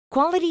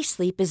Quality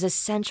sleep is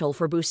essential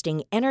for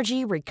boosting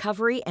energy,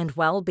 recovery, and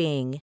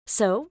well-being.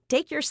 So,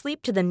 take your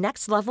sleep to the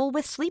next level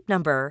with Sleep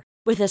Number.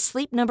 With a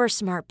Sleep Number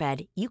smart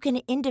bed, you can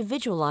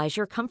individualize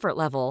your comfort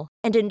level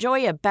and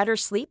enjoy a better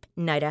sleep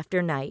night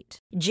after night.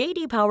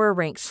 J.D. Power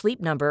ranks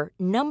Sleep Number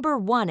number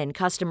one in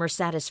customer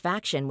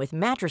satisfaction with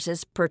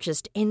mattresses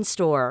purchased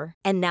in-store.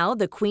 And now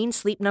the Queen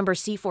Sleep Number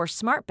C4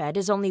 smart bed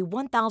is only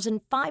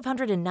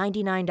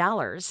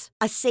 $1,599,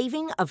 a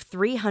saving of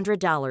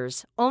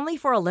 $300, only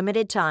for a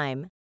limited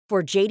time.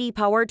 For J.D.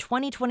 Power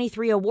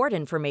 2023 award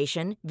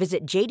information,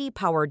 visit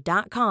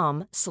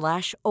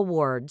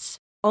jdpower.com/awards.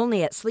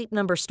 Only at Sleep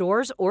Number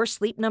stores or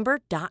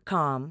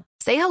sleepnumber.com.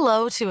 Say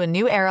hello to a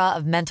new era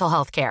of mental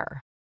health care.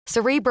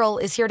 Cerebral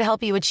is here to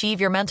help you achieve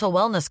your mental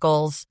wellness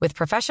goals with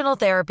professional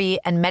therapy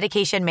and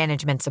medication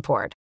management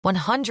support.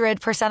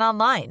 100%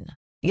 online.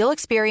 You'll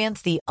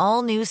experience the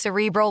all-new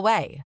Cerebral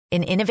Way,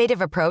 an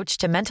innovative approach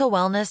to mental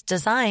wellness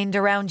designed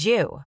around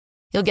you.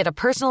 You'll get a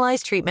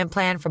personalized treatment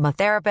plan from a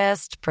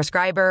therapist,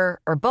 prescriber,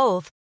 or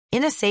both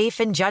in a safe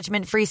and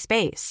judgment-free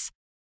space.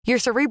 Your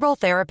Cerebral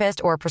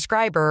therapist or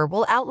prescriber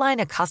will outline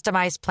a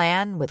customized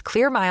plan with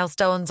clear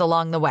milestones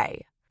along the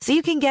way, so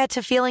you can get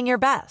to feeling your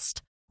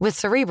best. With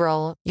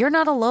Cerebral, you're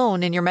not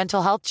alone in your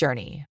mental health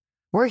journey.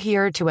 We're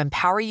here to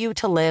empower you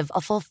to live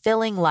a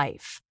fulfilling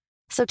life.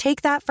 So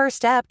take that first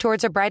step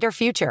towards a brighter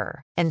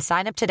future and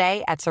sign up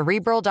today at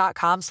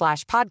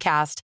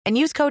Cerebral.com/podcast and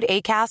use code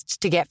ACAST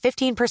to get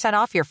 15%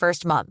 off your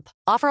first month.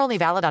 Offer only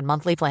valid on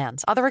monthly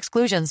plans. Other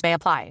exclusions may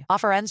apply.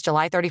 Offer ends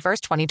July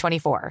 31st,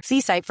 2024.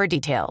 See site for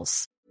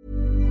details.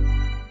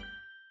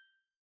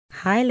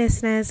 Hi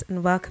listeners,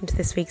 and welcome to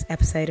this week's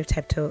episode of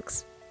TED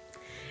Talks.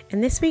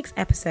 In this week's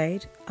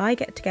episode, I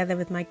get together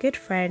with my good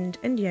friend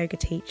and yoga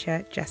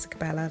teacher Jessica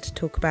Ballard to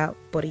talk about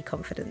body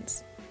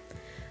confidence.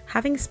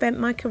 Having spent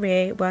my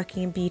career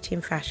working in beauty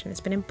and fashion, it's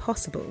been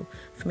impossible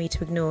for me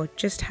to ignore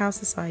just how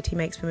society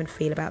makes women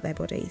feel about their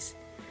bodies.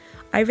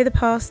 Over the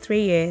past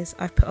 3 years,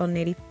 I've put on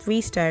nearly 3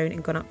 stone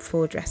and gone up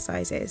 4 dress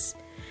sizes.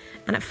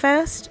 And at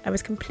first, I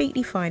was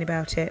completely fine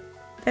about it.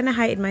 Then I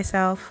hated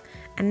myself,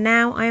 and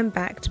now I am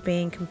back to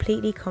being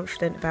completely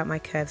confident about my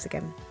curves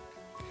again.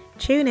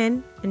 Tune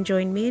in and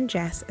join me and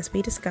Jess as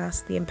we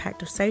discuss the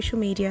impact of social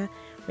media,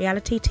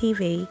 reality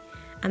TV,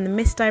 and the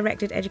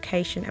misdirected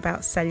education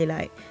about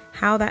cellulite,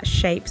 how that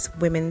shapes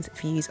women's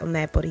views on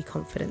their body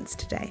confidence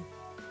today.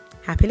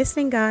 Happy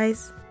listening,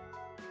 guys.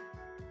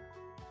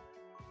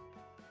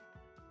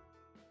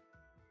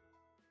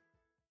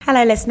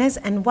 Hello, listeners,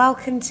 and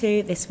welcome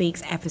to this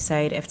week's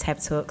episode of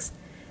TED Talks.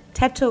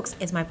 TED Talks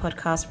is my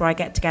podcast where I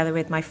get together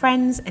with my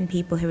friends and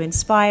people who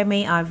inspire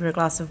me over a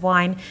glass of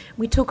wine.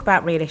 We talk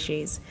about real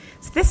issues.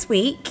 So this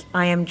week,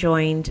 I am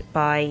joined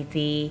by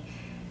the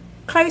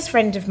close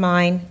friend of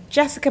mine,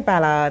 Jessica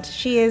Ballard.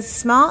 She is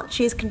smart,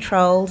 she is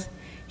controlled,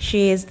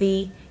 she is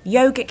the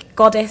yogic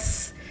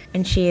goddess,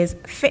 and she is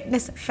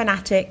fitness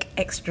fanatic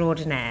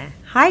extraordinaire.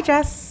 Hi,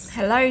 Jess.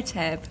 Hello,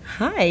 Teb.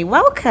 Hi,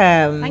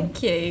 welcome.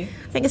 Thank you.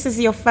 I think this is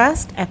your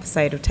first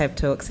episode of TED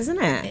Talks,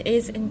 isn't it? It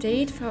is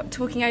indeed. For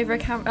talking over a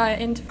camera, I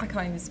can't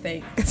even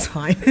speak. It's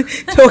fine.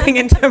 Talking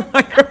into a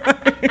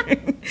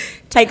microphone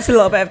takes a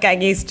little bit of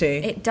getting used to.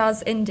 It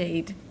does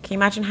indeed. Can you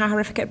imagine how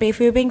horrific it'd be if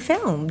we were being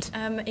filmed?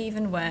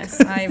 Even worse.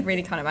 I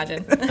really can't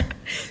imagine.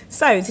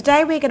 So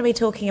today we're going to be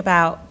talking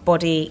about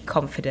body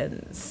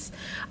confidence.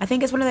 I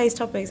think it's one of those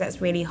topics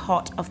that's really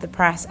hot off the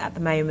press at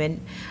the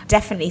moment.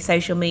 Definitely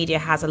social media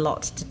has a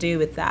lot to do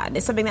with that. And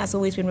it's something that's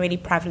always been really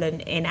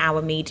prevalent in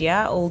our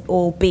media,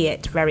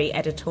 albeit very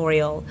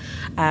editorial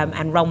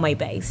and runway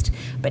based.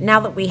 But now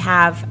that we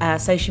have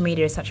social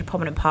media as such a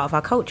prominent part of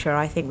our culture,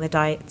 I think the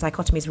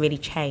dichotomy has really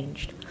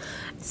changed.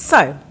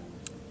 So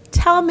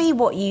tell me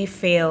what you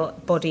feel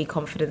body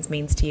confidence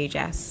means to you,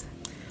 Jess.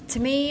 To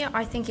me,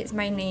 I think it's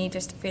mainly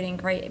just feeling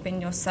great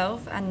in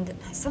yourself, and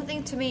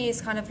something to me is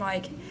kind of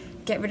like,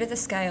 get rid of the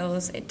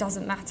scales. It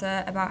doesn't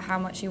matter about how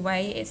much you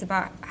weigh. It's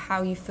about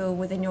how you feel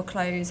within your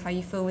clothes, how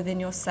you feel within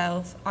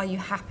yourself. Are you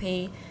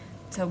happy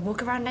to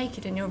walk around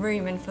naked in your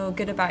room and feel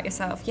good about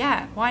yourself?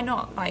 Yeah, why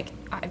not?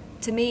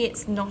 To me,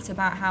 it's not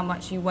about how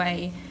much you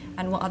weigh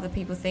and what other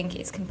people think.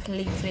 It's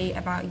completely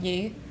about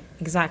you.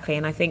 Exactly,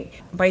 and I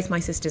think both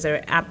my sisters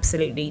are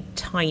absolutely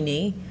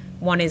tiny.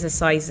 One is a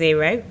size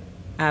 0.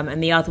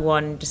 And the other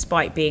one,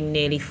 despite being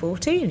nearly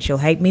 40, and she'll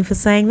hate me for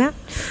saying that,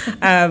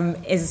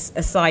 is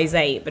a size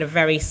 8, but a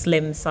very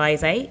slim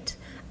size 8.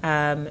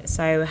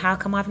 So how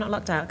come I've not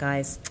lucked out,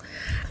 guys?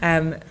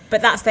 But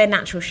that's their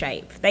natural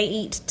shape. They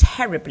eat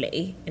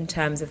terribly in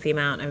terms of the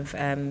amount of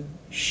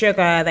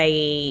sugar they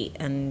eat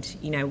and,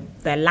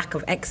 their lack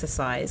of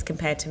exercise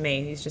compared to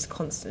me, who's just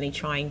constantly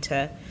trying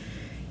to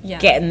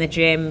get in the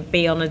gym,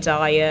 be on a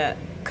diet,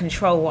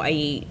 control what I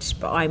eat.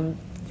 But I'm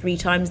 3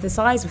 times the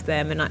size of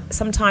them, and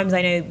sometimes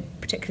I know,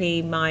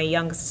 particularly my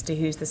younger sister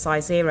who's the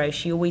size 0,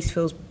 she always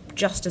feels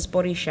just as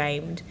body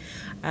shamed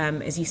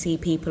as you see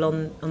people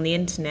on the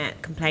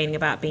internet complaining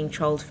about being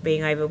trolled for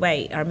being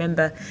overweight. I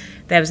remember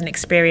there was an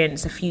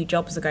experience a few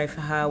jobs ago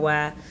for her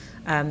where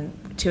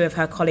Two of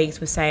her colleagues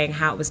were saying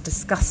how it was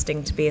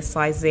disgusting to be a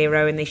size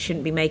 0 and they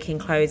shouldn't be making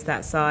clothes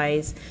that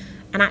size.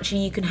 And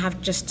actually you can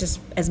have just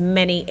as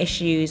many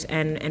issues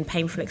and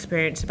painful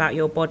experience about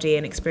your body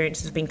and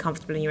experiences of being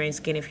comfortable in your own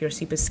skin if you're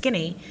super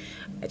skinny,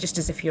 just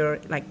as if you're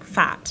like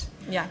fat.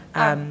 Yeah.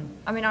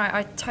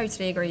 I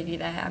totally agree with you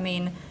there. I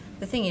mean,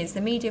 the thing is,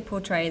 the media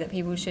portray that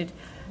people should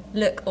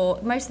look, or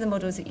most of the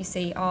models that you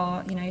see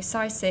are,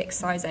 size 6,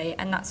 size 8,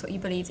 and that's what you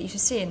believe that you should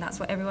see, and that's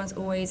what everyone's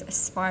always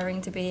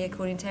aspiring to be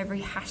according to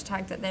every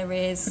hashtag that there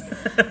is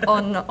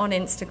on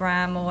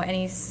Instagram or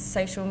any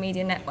social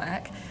media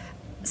network.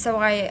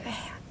 So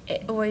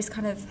it always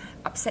kind of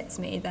upsets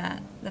me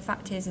that the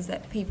fact is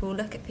that people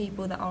look at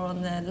people that are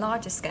on the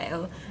larger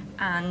scale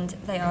and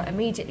they are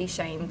immediately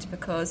shamed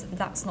because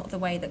that's not the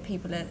way that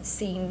people are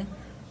seen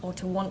or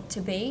to want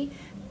to be.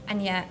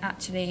 And yet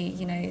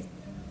actually,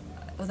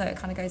 although it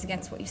kind of goes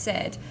against what you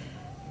said,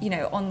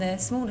 on the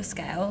smaller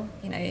scale,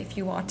 if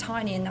you are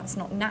tiny and that's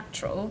not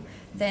natural,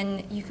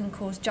 then you can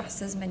cause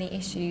just as many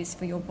issues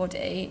for your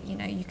body.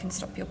 You can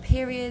stop your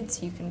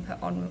periods, you can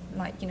put on,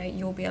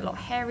 you'll be a lot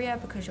hairier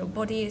because your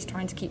body is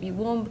trying to keep you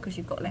warm because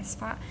you've got less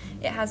fat.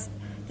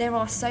 There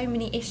are so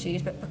many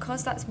issues, but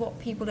because that's what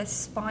people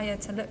aspire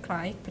to look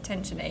like,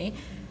 potentially,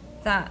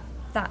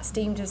 that's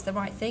deemed as the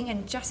right thing.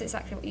 And just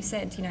exactly what you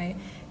said,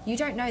 you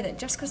don't know that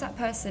just because that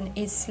person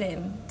is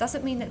slim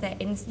doesn't mean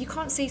that you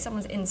can't see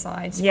someone's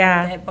insides from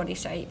their body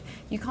shape.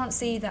 You can't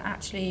see that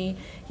actually,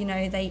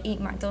 they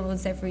eat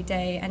McDonald's every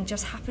day and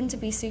just happen to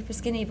be super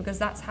skinny because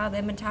that's how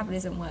their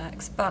metabolism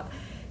works. But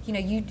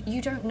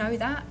you don't know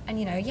that.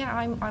 And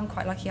I'm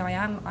quite lucky. I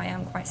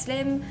am quite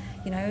slim,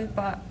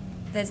 but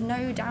there's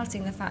no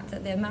doubting the fact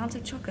that the amount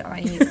of chocolate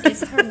I eat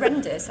is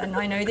horrendous, and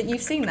I know that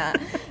you've seen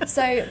that.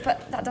 So,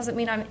 but that doesn't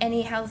mean I'm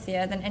any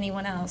healthier than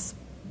anyone else.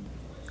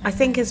 I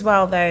think as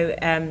well, though,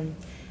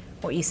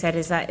 what you said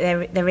is that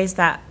there is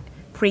that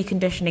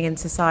preconditioning in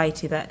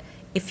society that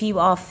if you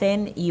are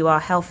thin, you are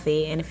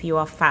healthy, and if you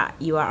are fat,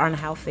 you are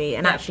unhealthy.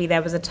 And actually,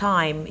 there was a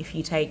time, if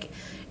you take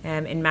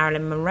in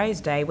Marilyn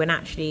Monroe's day, when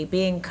actually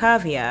being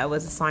curvier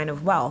was a sign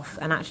of wealth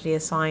and actually a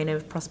sign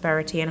of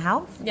prosperity and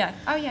health. Yeah.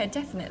 Oh, yeah,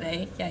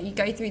 definitely. Yeah, you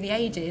go through the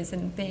ages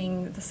and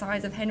being the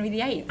size of Henry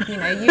VIII,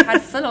 you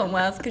had full-on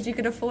wealth because you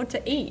could afford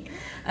to eat.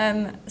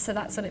 So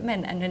that's what it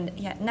meant. And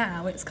then,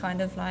 now it's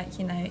kind of like,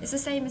 it's the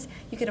same as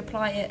you could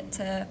apply it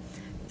to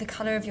the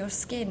colour of your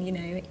skin.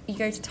 You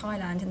go to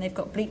Thailand and they've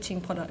got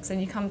bleaching products, and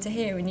you come to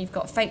here and you've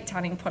got fake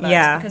tanning products.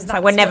 Yeah, because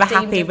that's we're never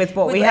happy with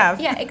what we have.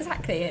 Yeah,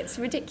 exactly. It's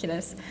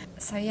ridiculous.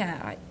 So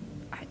I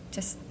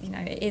just,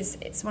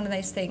 it's one of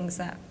those things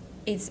that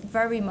is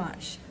very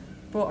much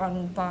brought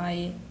on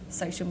by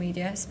social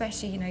media,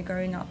 especially,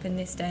 growing up in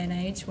this day and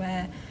age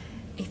where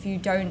if you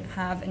don't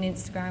have an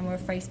Instagram or a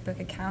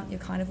Facebook account, you're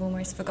kind of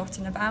almost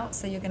forgotten about.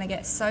 So you're going to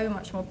get so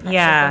much more pressure from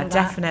that.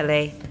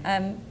 Definitely.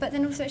 But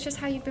then also it's just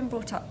how you've been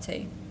brought up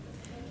to.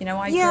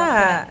 I grew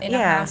up in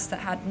a house that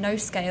had no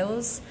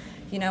scales.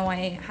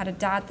 I had a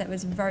dad that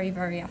was very,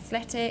 very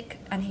athletic,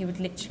 and he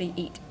would literally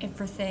eat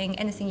everything.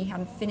 Anything he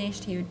hadn't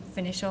finished, he would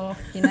finish off,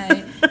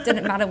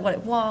 Didn't matter what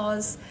it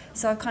was.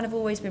 So I've kind of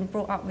always been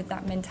brought up with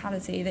that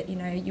mentality that,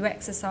 you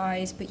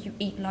exercise, but you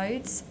eat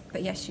loads.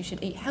 But yes, you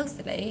should eat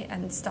healthily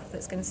and stuff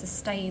that's going to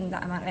sustain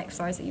that amount of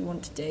exercise that you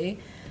want to do.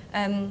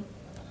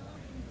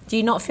 Do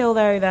you not feel,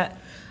 though, that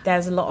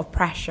there's a lot of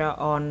pressure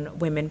on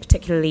women,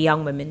 particularly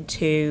young women,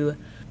 to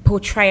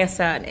portray a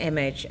certain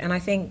image? And I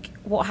think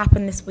what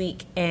happened this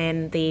week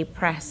in the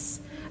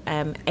press,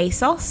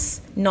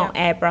 ASOS not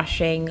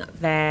airbrushing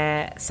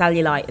their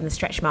cellulite and the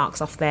stretch marks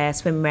off their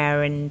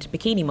swimwear and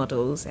bikini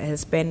models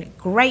has been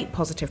great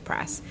positive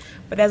press,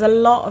 but there's a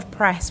lot of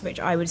press which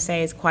I would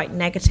say is quite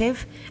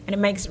negative, and it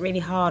makes it really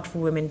hard for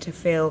women to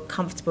feel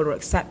comfortable or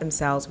accept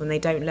themselves when they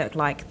don't look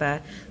like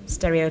the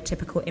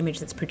stereotypical image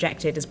that's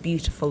projected as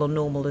beautiful or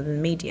normal in the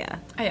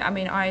media.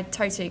 I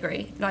totally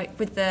agree. Like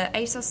with the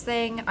ASOS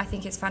thing, I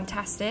think it's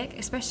fantastic,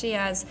 especially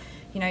as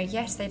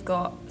yes, they've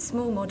got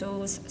small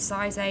models,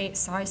 size 8,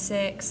 size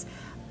 6,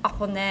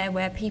 up on there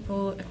where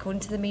people,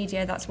 according to the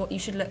media, that's what you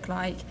should look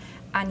like.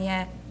 And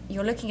yet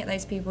you're looking at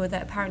those people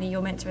that apparently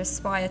you're meant to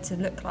aspire to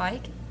look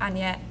like, and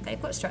yet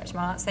they've got stretch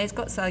marks, they've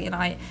got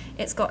cellulite.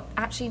 It's got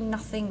actually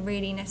nothing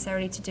really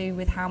necessarily to do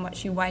with how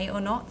much you weigh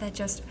or not. They're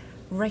just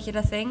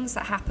regular things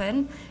that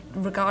happen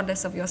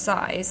regardless of your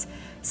size.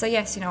 So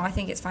yes, I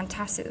think it's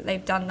fantastic that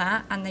they've done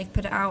that, and they've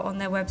put it out on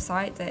their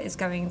website that is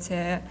going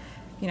to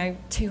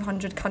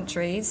 200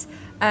 countries.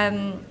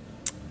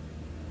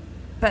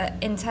 But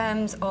in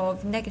terms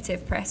of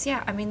negative press,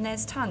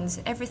 there's tons.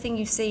 Everything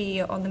you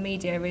see on the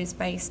media is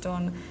based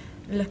on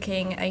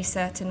looking a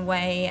certain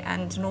way,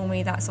 and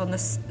normally that's on the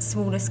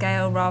smaller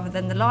scale rather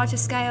than the larger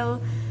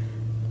scale.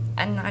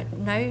 And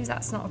no,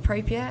 that's not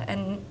appropriate,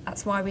 and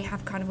that's why we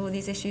have kind of all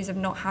these issues of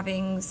not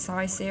having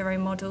size 0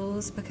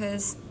 models,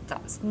 because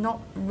that's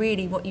not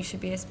really what you should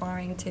be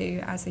aspiring to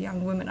as a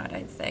young woman, I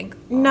don't think.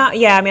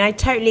 I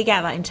totally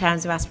get that in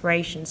terms of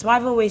aspiration. So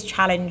I've always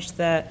challenged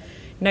the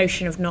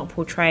notion of not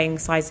portraying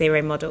size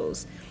 0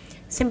 models.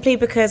 simply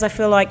because I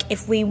feel like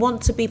if we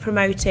want to be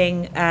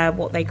promoting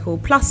what they call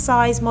plus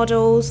size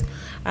models,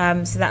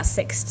 so that's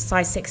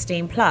size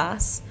 16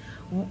 plus,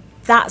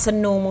 that's a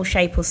normal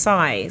shape or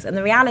size. And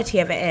the reality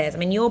of it is, I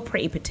mean, you're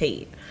pretty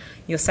petite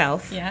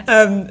yourself. Yes.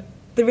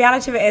 The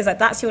reality of it is, like,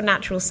 that's your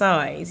natural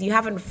size. You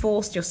haven't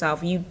forced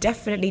yourself. You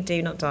definitely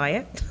do not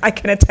diet. I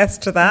can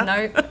attest to that.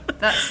 No,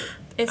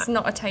 it's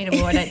not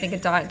attainable. I don't think a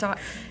diet,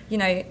 you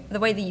know, the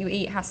way that you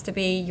eat has to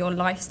be your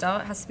lifestyle.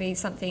 It has to be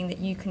something that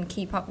you can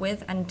keep up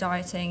with, and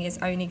dieting is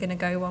only going to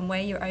go one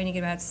way. You're only going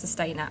to be able to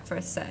sustain that for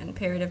a certain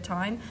period of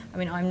time. I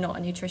mean, I'm not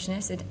a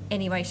nutritionist in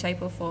any way,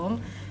 shape or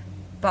form,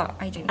 but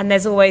I do. And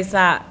there's always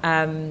that,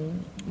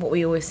 what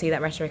we always see,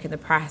 that rhetoric in the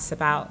press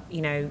about,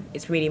 you know,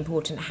 it's really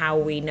important how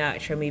we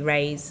nurture and we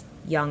raise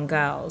young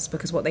girls,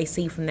 because what they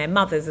see from their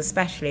mothers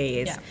especially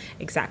is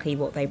exactly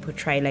what they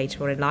portray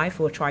later on in life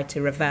or try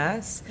to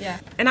reverse. Yeah.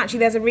 And actually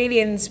there's a really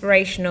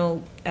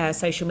inspirational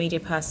social media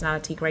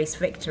personality, Grace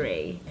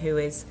Victory, who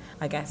is,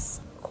 I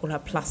guess, call her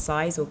plus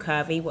size or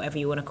curvy, whatever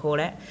you want to call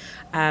it.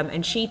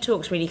 And she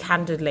talks really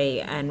candidly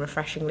and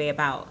refreshingly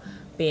about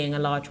being a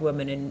large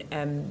woman,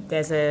 and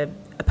there's a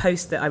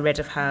post that I read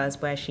of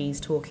hers where she's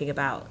talking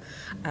about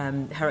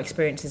her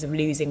experiences of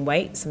losing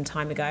weight some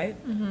time ago.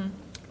 Mm-hmm.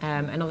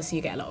 And obviously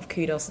you get a lot of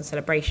kudos and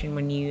celebration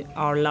when you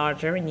are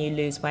larger and you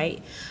lose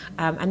weight.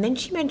 And then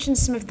she mentioned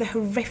some of the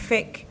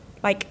horrific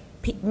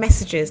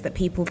messages that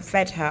people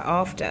fed her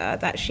after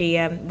that she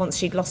once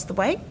she'd lost the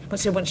weight,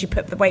 once she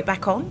put the weight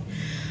back on.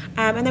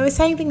 And they were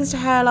saying things to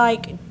her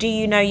like, do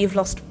you know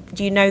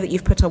that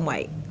you've put on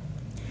weight?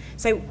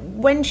 So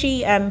when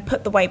she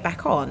put the weight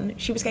back on,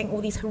 she was getting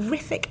all these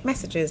horrific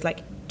messages like,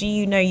 do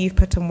you know you've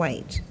put on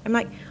weight? I'm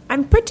like,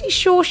 I'm pretty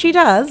sure she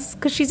does,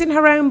 because she's in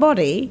her own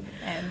body.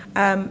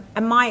 And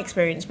my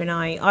experience, when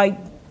I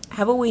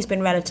have always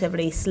been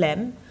relatively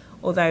slim,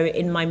 although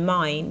in my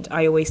mind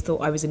I always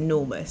thought I was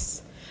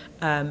enormous.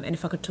 And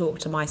if I could talk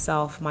to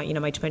myself, my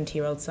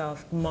 20-year-old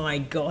self, my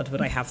God,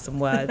 would I have some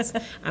words,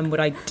 and would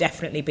I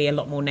definitely be a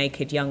lot more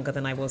naked younger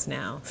than I was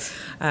now.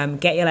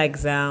 Get your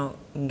legs out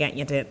and get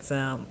your tits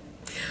out.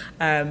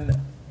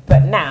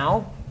 But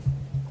now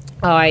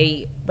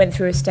I went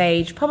through a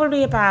stage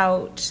probably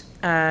about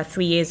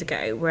 3 years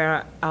ago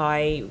where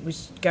I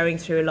was going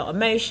through a lot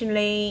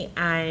emotionally,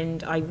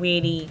 and I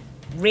really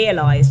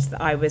realised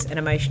that I was an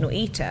emotional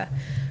eater.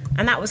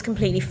 And that was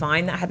completely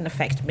fine. That hadn't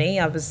affected me.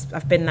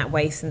 I've been that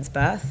way since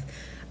birth.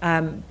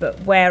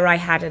 But where I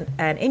had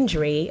an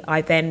injury,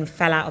 I then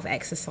fell out of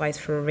exercise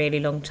for a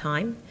really long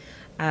time.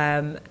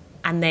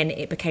 And then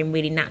it became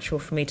really natural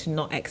for me to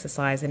not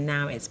exercise, and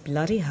now it's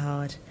bloody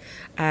hard.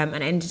 And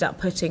I ended up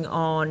putting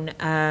on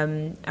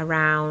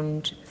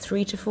around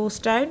 3 to 4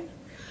 stone.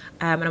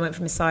 And I went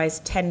from a size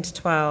 10 to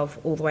 12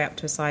 all the way up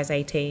to a size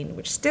 18,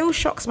 which still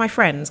shocks my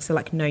friends because they're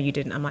like, no, you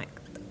didn't. I'm like,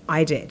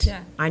 I did.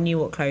 Yeah. I knew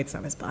what clothes I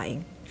was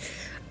buying.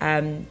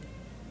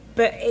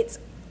 But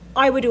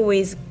I would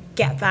always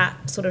get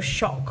that sort of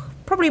shock,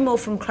 probably more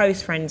from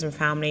close friends and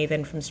family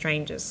than from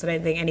strangers. So I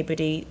don't think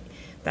anybody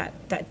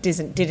that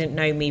didn't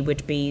know me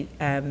would be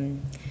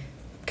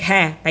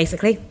care,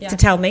 basically, to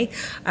tell me.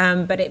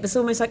 But it was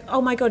almost like,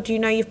 oh my God, do you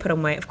know you've put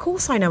on weight? Of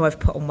course I know I've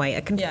put on weight.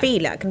 I can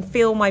feel it. I can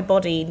feel my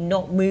body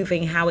not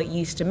moving how it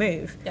used to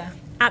move. Yeah.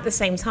 At the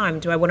same time,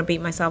 do I want to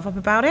beat myself up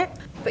about it?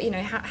 But,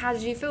 how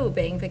did you feel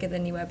being bigger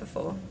than you were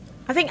before?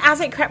 I think as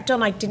it crept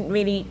on, I didn't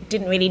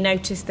really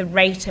notice the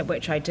rate at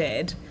which I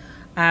did.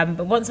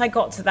 But once I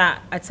got to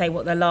that, I'd say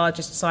what the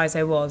largest size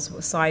I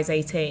was size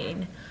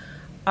 18,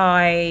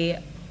 I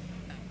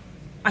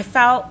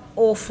felt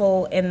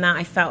awful in that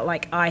I felt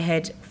like I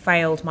had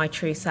failed my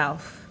true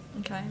self.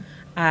 Okay.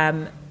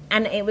 And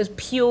it was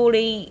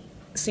purely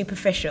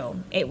superficial.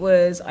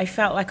 I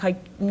felt like I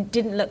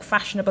didn't look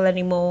fashionable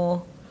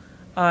anymore.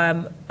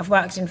 I've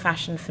worked in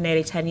fashion for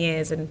nearly 10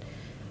 years, and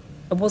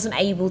I wasn't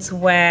able to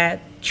wear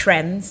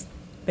trends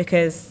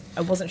because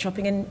I wasn't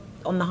shopping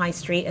on the high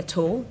street at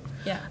all.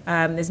 Yeah.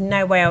 There's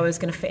no way I was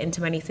going to fit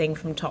into anything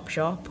from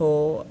Topshop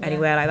or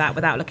anywhere like that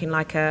without looking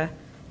like a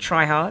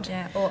try-hard.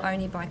 Yeah, or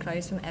only buy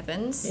clothes from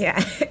Evans.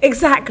 Yeah,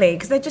 exactly,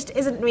 because there just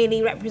isn't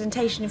really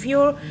representation. If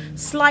you're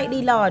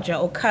slightly larger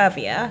or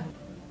curvier,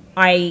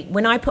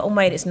 when I put on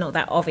weight, it's not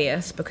that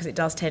obvious because it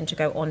does tend to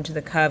go onto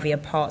the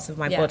curvier parts of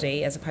my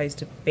body as opposed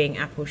to being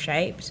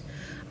apple-shaped.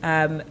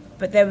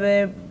 But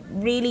there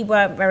really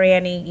weren't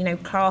any,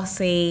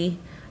 classy,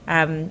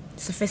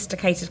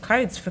 sophisticated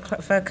clothes for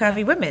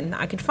curvy women that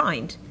I could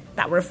find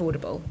that were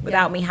affordable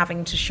without me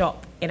having to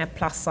shop in a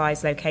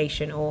plus-size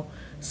location or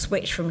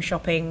switch from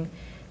shopping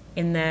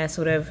in their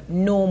sort of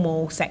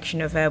normal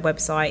section of their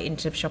website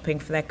into shopping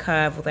for their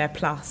curve or their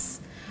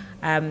plus.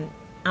 And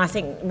I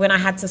think when I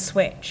had to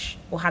switch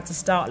or had to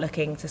start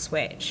looking to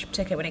switch,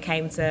 particularly when it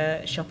came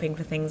to shopping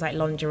for things like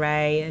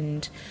lingerie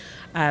and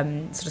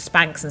sort of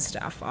Spanx and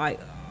stuff, I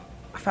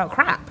felt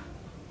crap.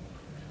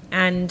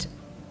 And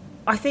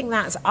I think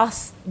that's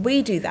us.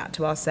 We do that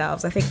to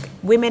ourselves. I think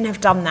women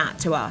have done that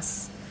to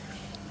us.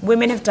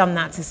 Women have done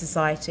that to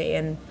society.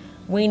 And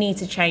we need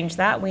to change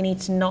that. We need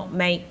to not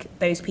make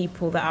those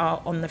people that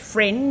are on the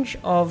fringe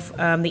of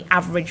the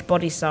average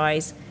body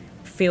size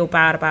feel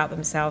bad about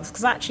themselves.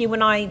 Because actually,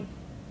 when I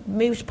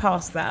moved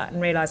past that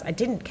and realised I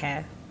didn't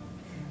care,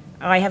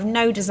 I have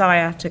no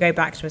desire to go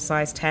back to a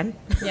size 10.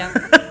 Yeah.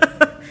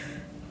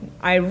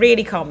 I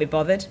really can't be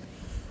bothered.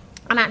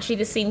 And actually,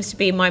 this seems to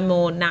be my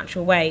more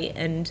natural way.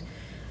 And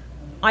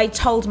I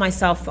told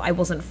myself that I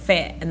wasn't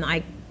fit and that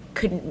I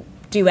couldn't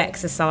do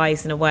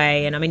exercise in a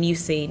way. And I mean, you've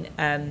seen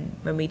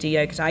when we do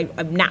yoga,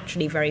 I'm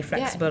naturally very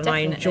flexible, and I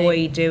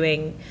enjoy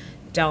doing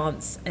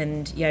dance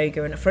and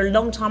yoga. And for a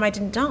long time, I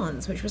didn't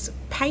dance, which was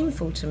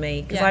painful to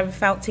me because I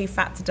felt too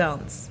fat to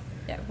dance.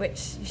 Yeah,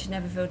 which you should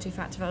never feel too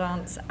fat to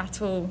dance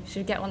at all. You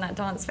should get on that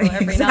dance floor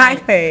every night.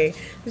 Exactly.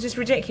 It was just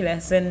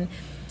ridiculous. And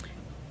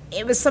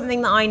it was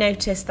something that I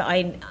noticed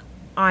that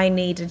I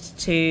needed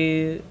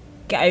to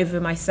get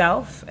over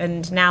myself.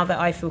 And now that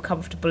I feel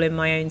comfortable in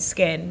my own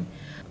skin,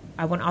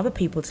 I want other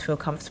people to feel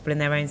comfortable in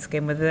their own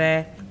skin,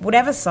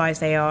 whatever size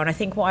they are. And I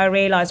think what I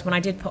realised when I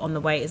did put on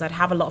the weight is I'd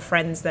have a lot of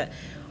friends that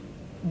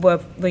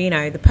were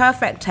the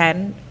perfect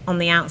 10 on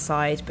the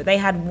outside, but they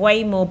had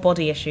way more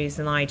body issues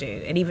than I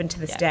do. And even to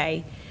this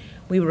day,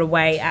 we were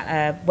away at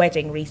a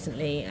wedding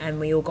recently and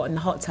we all got in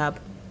the hot tub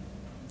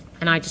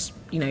and I just,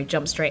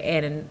 jumped straight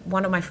in. And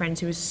one of my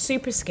friends who was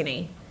super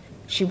skinny,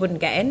 she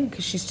wouldn't get in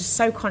because she's just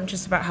so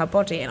conscious about her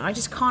body. And I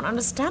just can't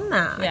understand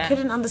that. Yeah. I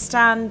couldn't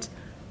understand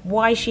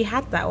why she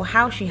had that or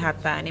how she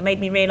had that. And it made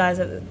me realise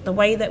that the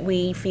way that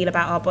we feel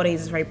about our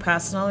bodies is very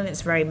personal and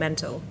it's very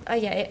mental. Oh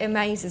yeah, it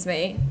amazes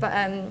me.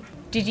 But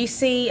did you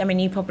see,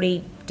 you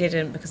probably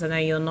didn't because I know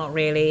you're not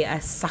really a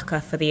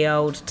sucker for the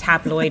old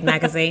tabloid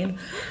magazine,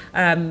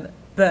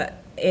 but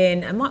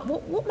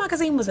what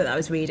magazine was it that I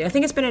was reading? I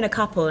think it's been in a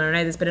couple, and I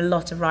know there's been a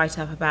lot of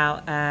write-up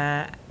about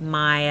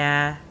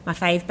my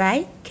fave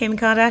bae, Kim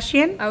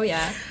Kardashian. Oh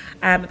yeah.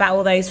 About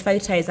all those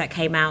photos that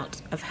came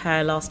out of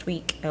her last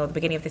week, or the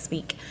beginning of this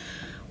week,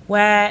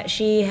 where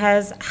she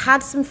has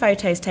had some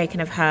photos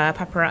taken of her,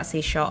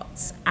 paparazzi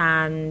shots,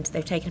 and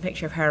they've taken a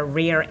picture of her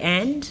rear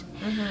end,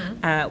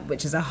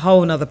 which is a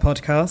whole nother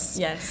podcast.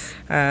 Yes.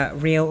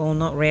 Real or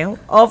not real?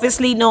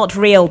 Obviously not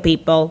real,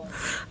 people.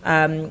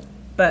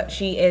 But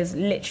she is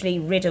literally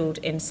riddled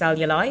in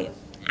cellulite.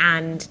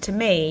 And to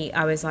me,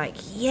 I was like,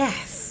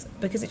 yes,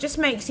 because it just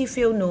makes you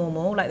feel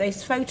normal. Like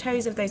those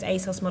photos of those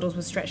ASOS models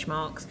with stretch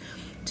marks,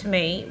 to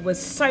me, was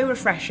so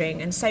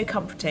refreshing and so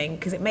comforting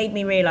because it made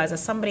me realise,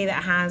 as somebody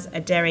that has a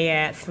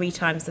derriere 3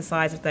 times the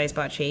size of those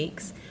butt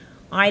cheeks,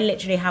 I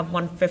literally have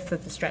 1/5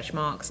 of the stretch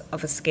marks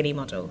of a skinny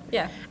model.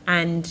 Yeah.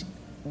 And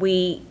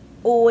we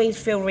always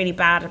feel really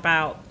bad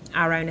about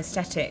our own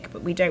aesthetic,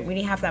 but we don't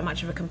really have that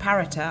much of a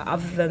comparator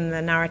other than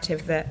the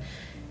narrative that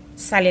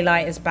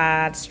cellulite is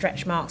bad,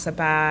 stretch marks are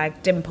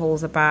bad,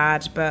 dimples are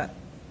bad. But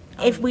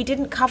if we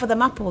didn't cover them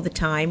up all the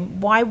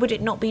time, why would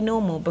it not be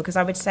normal? Because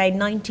I would say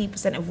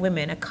 90% of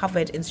women are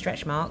covered in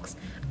stretch marks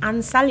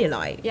and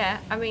cellulite. Yeah,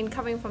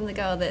 coming from the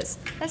girl that's,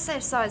 let's say,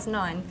 size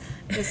 9,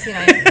 because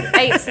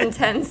 8s and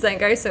 10s don't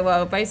go so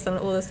well based on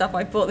all the stuff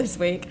I bought this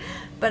week,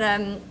 but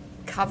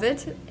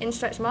covered in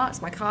stretch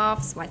marks, my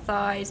calves, my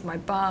thighs, my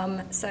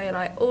bum, so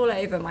all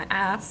over my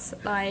ass,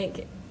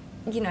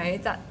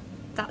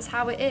 that's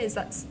how it is.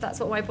 That's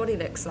what my body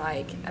looks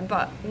like.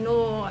 But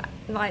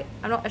I'm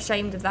not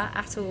ashamed of that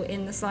at all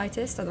in the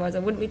slightest. Otherwise, I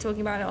wouldn't be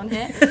talking about it on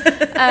here.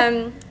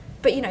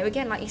 But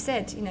again, like you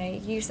said,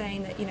 you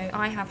saying that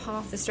I have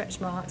half the stretch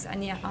marks,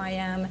 and yet I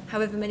am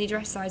however many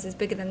dress sizes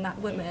bigger than that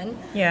woman.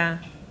 Yeah.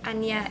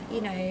 And yet,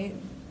 you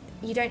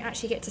don't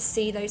actually get to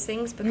see those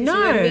things because you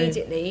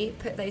immediately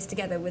put those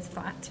together with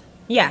fat.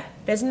 Yeah.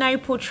 There's no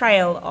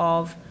portrayal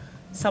of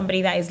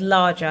somebody that is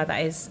larger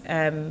that is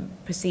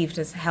perceived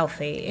as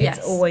healthy. It's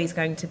always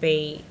going to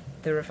be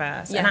the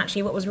reverse. Yeah. And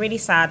actually what was really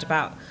sad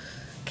about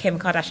Kim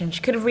Kardashian,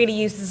 she could have really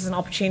used this as an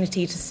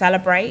opportunity to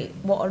celebrate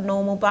what a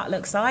normal butt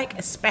looks like,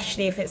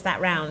 especially if it's that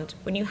round.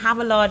 When you have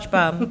a large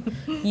bum,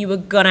 you are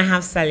gonna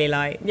have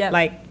cellulite.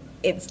 Yep.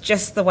 It's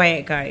just the way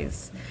it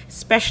goes,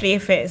 especially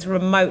if it's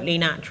remotely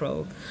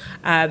natural.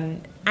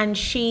 And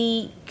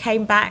she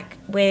came back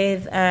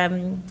with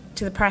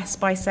to the press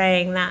by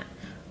saying that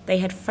they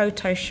had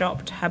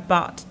photoshopped her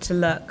butt to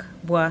look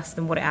worse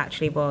than what it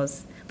actually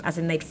was. As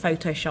in, they'd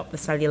photoshopped the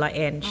cellulite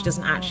in. She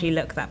doesn't actually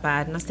look that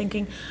bad. And I was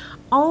thinking,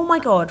 oh my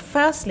God,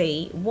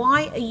 firstly,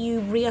 why are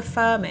you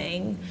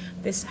reaffirming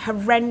this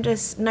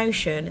horrendous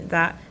notion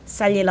that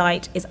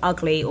cellulite is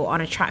ugly or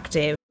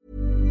unattractive?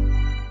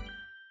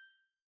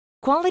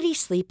 Quality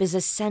sleep is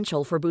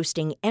essential for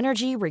boosting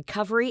energy,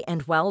 recovery,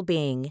 and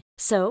well-being.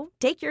 So,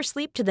 take your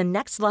sleep to the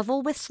next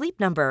level with Sleep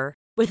Number.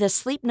 With a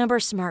Sleep Number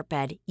smart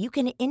bed, you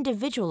can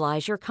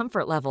individualize your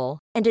comfort level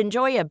and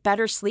enjoy a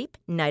better sleep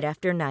night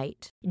after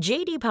night.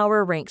 J.D.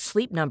 Power ranks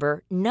Sleep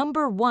Number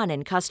number 1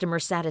 in customer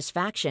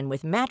satisfaction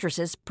with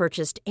mattresses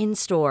purchased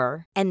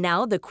in-store. And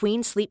now the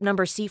Queen Sleep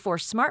Number C4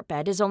 smart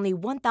bed is only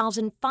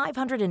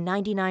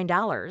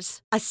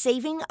 $1,599, a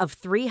saving of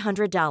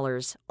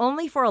 $300,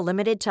 only for a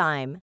limited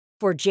time.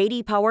 For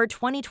JD Power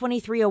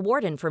 2023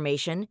 award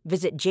information,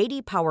 visit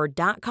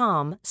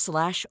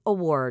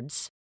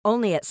jdpower.com/awards.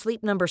 Only at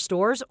Sleep Number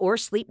stores or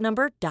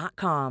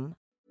sleepnumber.com.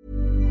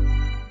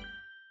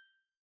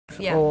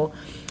 Yeah.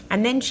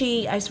 And then I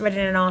just read in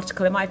an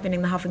article, it might have been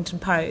in the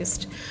Huffington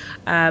Post,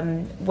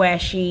 where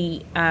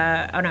she,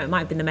 it might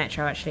have been the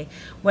Metro actually,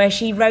 where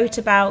she wrote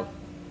about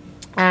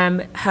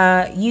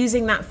her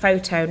using that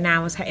photo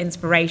now as her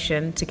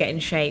inspiration to get in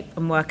shape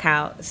and work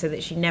out so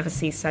that she never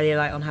sees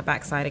cellulite on her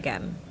backside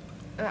again.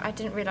 I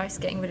didn't realise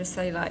getting rid of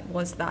cellulite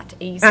was that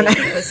easy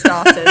for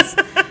starters.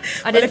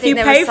 I didn't think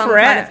there was some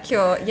kind of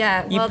cure.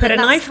 Yeah, you put a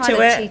knife to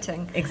it.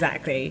 Cheating.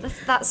 Exactly.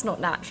 That's not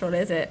natural,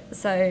 is it?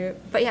 So,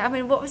 but yeah, I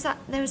mean, what was that?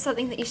 There was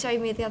something that you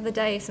showed me the other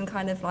day, some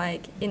kind of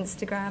like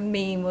Instagram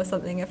meme or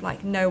something of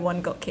like no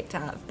one got kicked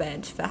out of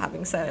bed for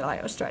having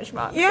cellulite or stretch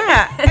marks.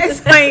 Yeah,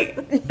 it's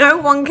like no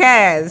one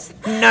cares.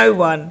 No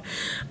one.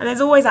 And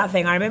there's always that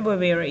thing. I remember when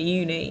we were at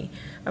uni,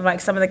 of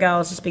like some of the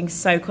girls just being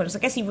so conscious. I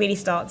guess you really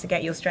start to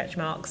get your stretch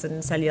marks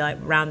and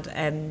cellulite around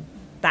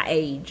that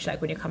age,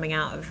 like when you're coming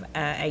out of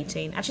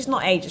 18. Actually, it's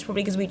not age, it's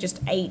probably because we just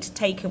ate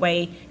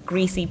takeaway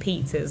greasy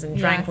pizzas and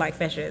drank like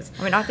fishes.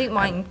 I mean, I think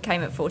mine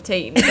came at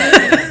 14. But,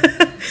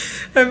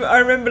 I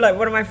remember like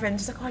one of my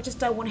friends was like, I just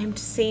don't want him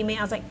to see me.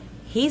 I was like,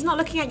 he's not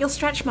looking at your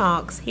stretch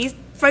marks. He's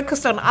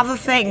focused on other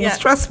things,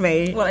 trust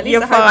me. Well, at least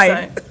you're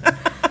fine. So.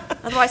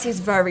 Otherwise, he's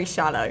very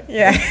shallow.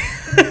 Yeah.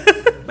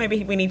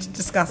 Maybe we need to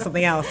discuss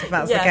something else if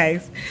that's the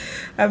case.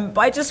 But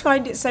I just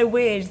find it so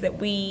weird that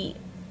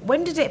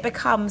when did it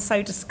become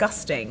so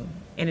disgusting,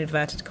 in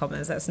inverted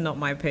commas, that's not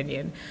my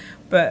opinion,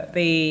 but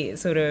the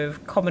sort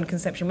of common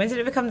conception, when did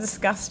it become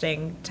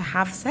disgusting to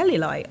have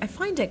cellulite? I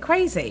find it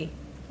crazy.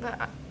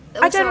 But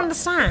I don't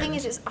understand. The thing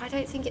is, I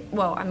don't think it,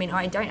 well, I mean,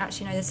 I don't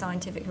actually know the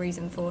scientific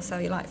reason for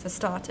cellulite for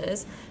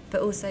starters,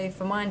 but also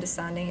from my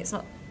understanding, it's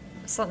not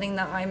something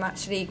that I'm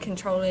actually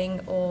controlling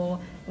or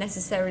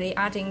necessarily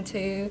adding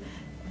to.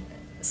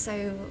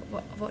 So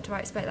what do I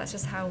expect? That's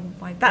just how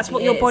my body That's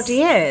what your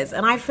body is.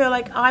 And I feel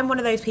like I'm one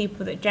of those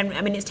people that generally,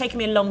 I mean, it's taken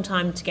me a long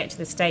time to get to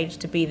this stage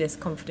to be this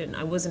confident.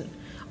 I was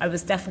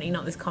definitely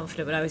not this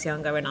confident when I was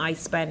younger, and I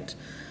spent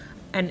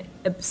an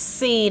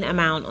obscene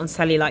amount on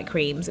cellulite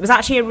creams. It was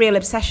actually a real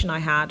obsession I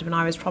had when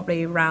I was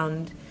probably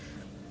around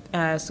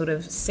sort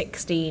of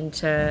 16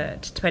 to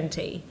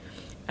 20.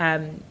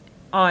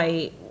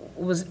 I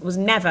was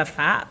never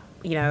fat.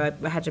 You know,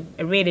 I had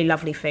a really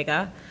lovely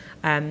figure.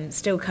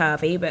 Still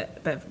curvy,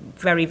 but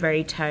very,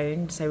 very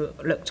toned, so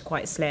it looked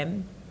quite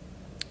slim.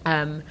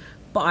 But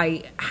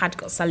I had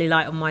got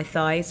cellulite on my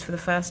thighs for the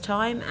first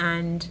time,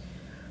 and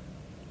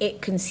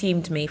it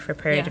consumed me for a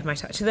period of my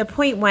time, to the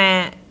point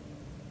where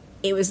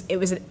it was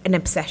an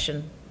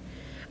obsession.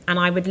 And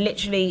I would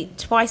literally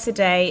twice a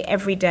day,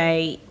 every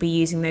day, be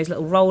using those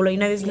little roller, you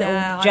know, those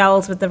little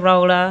gels with the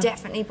roller.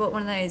 Definitely bought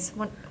one of those.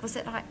 Was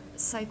it like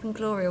Soap and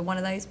Glory or one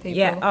of those people?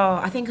 Yeah. Oh,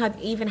 I think I'd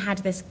even had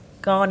this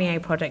Garnier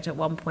product at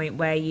one point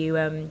where you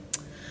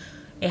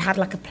it had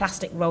like a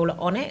plastic roller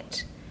on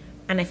it,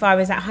 and if I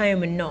was at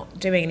home and not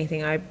doing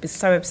anything, I was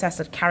so obsessed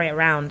I'd carry it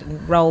around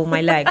and roll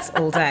my legs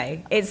all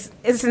day. It's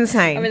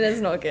insane. I mean, that's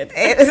not good.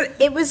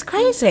 It was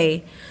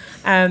crazy.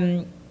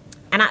 And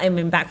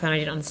back then I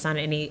didn't understand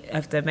any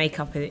of the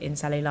makeup in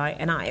cellulite,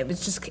 and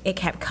it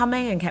kept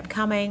coming and kept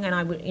coming, and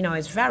I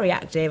was very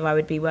active. I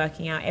would be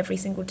working out every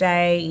single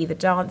day, either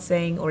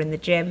dancing or in the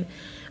gym,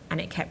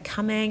 and it kept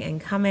coming and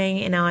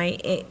coming, and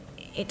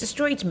it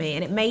destroyed me,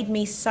 and it made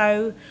me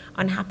so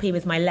unhappy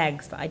with my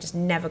legs that I just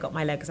never got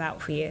my legs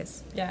out for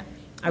years. Yeah.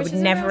 I would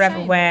never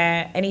ever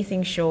wear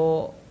anything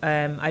short.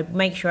 I'd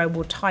make sure I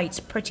wore tights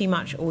pretty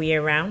much all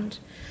year round.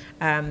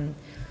 And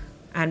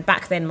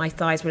back then my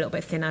thighs were a little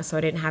bit thinner, so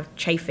I didn't have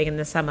chafing in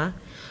the summer.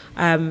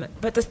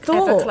 But the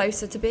thought... Ever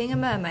closer to being a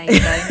mermaid,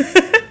 though.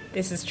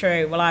 This is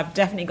true. Well, I've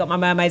definitely got my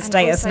mermaid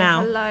status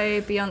now.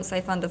 Hello,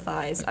 Beyonce Thunder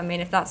Thighs. I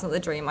mean, if that's not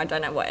the dream, I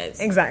don't know what is.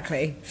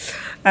 Exactly.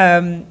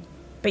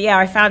 But yeah,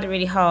 I found it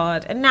really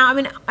hard. And now, I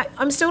mean,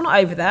 I'm still not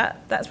over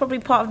that. That's probably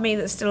part of me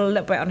that's still a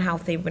little bit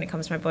unhealthy when it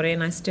comes to my body.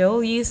 And I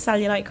still use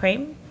cellulite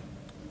cream,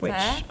 which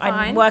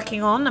I'm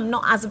working on. I'm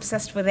not as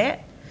obsessed with it.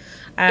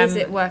 Is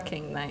it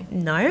working, though?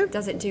 No.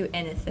 Does it do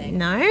anything?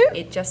 No.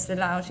 It just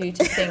allows you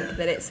to think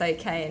that it's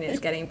okay and it's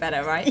getting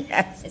better, right?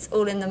 Yes. It's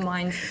all in the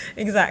mind.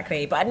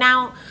 Exactly. But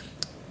now,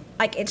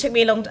 like, it took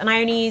me a long time, and I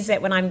only use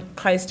it when I'm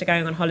close to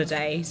going on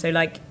holiday. So,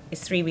 like,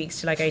 it's 3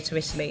 weeks till I go to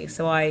Italy.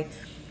 So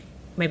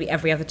maybe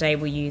every other day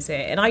will use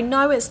it. And I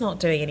know it's not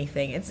doing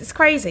anything. It's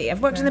crazy.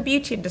 I've worked in the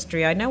beauty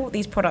industry. I know what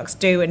these products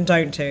do and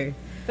don't do.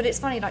 But it's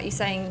funny, like you're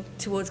saying,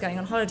 towards going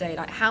on holiday,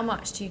 like how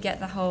much do you get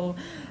the whole,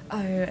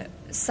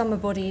 summer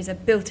bodies are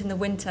built in the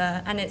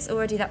winter, and it's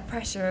already that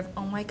pressure of,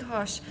 oh my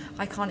gosh,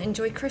 I can't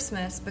enjoy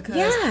Christmas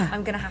because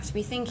I'm going to have to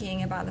be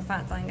thinking about the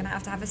fact that I'm going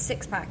to have a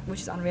six-pack,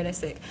 which is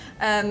unrealistic,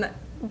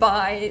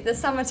 by the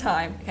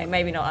summertime. Okay,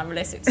 maybe not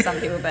unrealistic to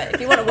some people, but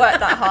if you want to work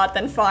that hard,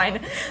 then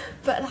fine.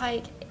 But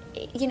like,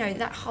 you know,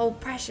 that whole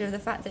pressure of the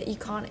fact that you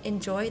can't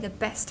enjoy the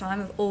best time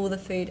of all the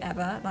food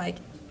ever, like,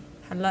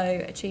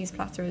 hello, a cheese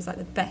platter is like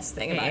the best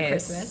thing about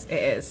Christmas. It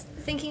is.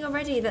 Thinking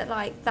already that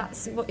like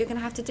that's what you're going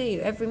to have to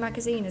do. Every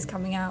magazine is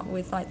coming out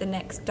with like the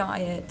next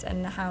diet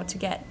and how to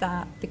get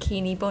that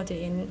bikini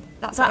body, and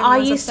that's But what I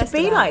everyone's used to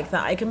obsessed be about. like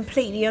that. I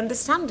completely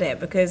understand it,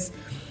 because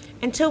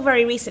until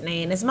very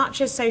recently, and as much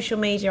as social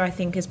media I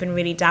think has been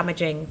really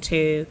damaging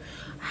to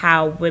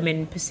how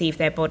women perceive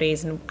their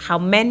bodies and how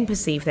men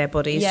perceive their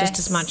bodies, just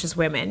as much as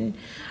women,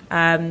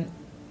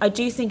 I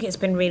do think it's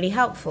been really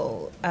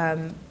helpful.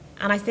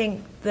 And I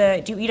think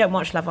you don't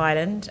watch Love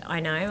Island, I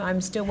know.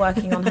 I'm still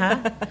working on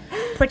her.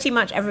 Pretty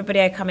much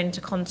everybody I come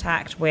into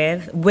contact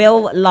with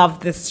will love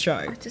this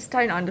show. I just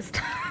don't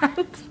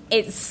understand.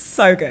 It's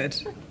so good.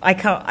 I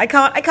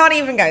can't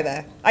even go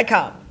there. I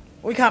can't.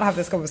 We can't have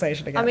this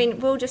conversation again. I mean,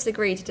 we'll just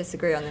agree to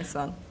disagree on this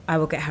one. I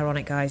will get her on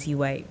it, guys. You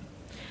wait.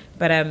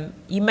 But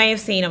you may have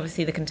seen,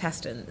 obviously, the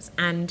contestants.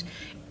 And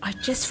I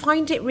just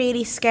find it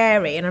really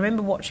scary. And I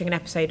remember watching an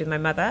episode with my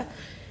mother.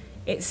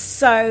 It's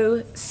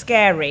so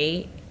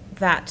scary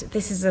that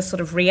this is a sort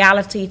of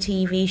reality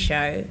TV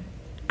show,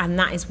 and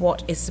that is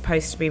what is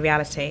supposed to be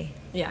reality.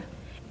 Yeah.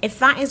 If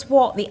that is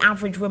what the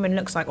average woman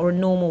looks like, or a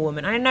normal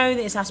woman, I know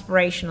that it's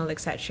aspirational,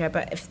 etc.,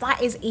 but if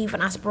that is even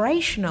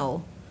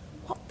aspirational,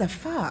 what the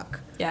fuck?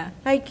 Yeah.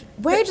 Like,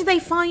 where do they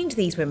find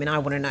these women? I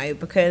want to know,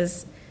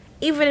 because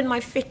even in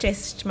my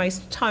fittest,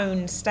 most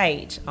toned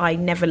state, I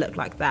never look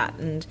like that.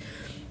 And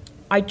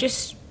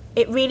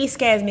it really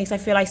scares me, because I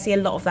feel I see a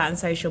lot of that in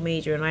social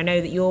media, and I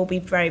know that you'll be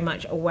very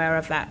much aware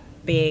of that,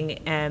 being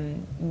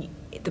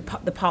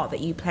the part that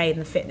you play in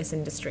the fitness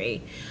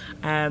industry,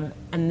 and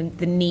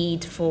the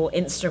need for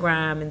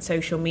Instagram and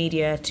social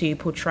media to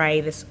portray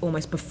this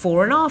almost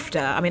before and after.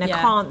 I mean, I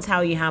can't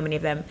tell you how many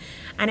of them.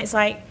 And it's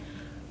like,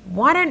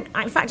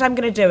 in fact, I'm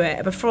going to do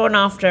it. A before and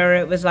after,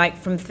 it was like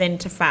from thin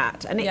to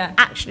fat. And it's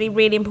actually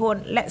really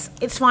important.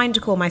 It's fine to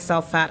call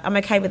myself fat. I'm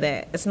okay with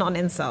it. It's not an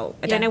insult.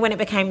 I don't know when it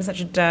became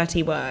such a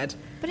dirty word.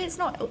 But it's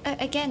not,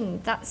 again,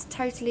 that's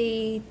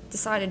totally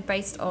decided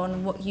based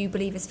on what you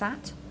believe is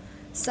fat.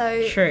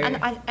 So, True.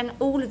 And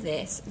all of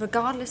this,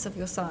 regardless of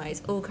your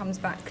size, all comes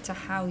back to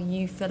how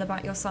you feel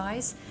about your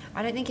size.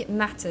 I don't think it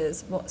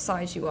matters what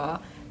size you are,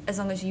 as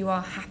long as you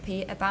are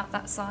happy about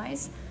that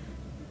size.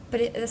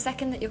 But the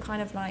second that you're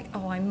kind of like,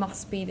 oh, I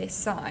must be this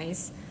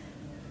size,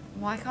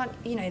 why can't,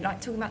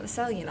 like talking about the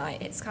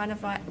cellulite, it's kind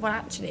of like, well,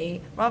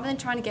 actually, rather than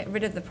trying to get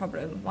rid of the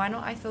problem, why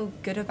not I feel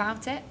good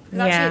about it? Because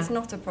actually it's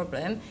not a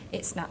problem,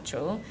 it's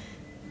natural,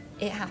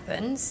 it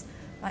happens,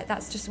 like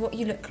that's just what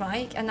you look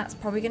like, and that's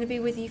probably going to be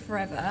with you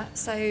forever.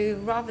 So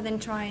rather than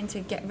trying to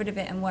get rid of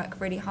it and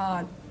work really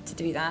hard to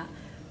do that,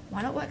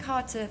 why not work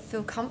hard to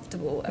feel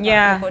comfortable about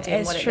your body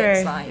and what it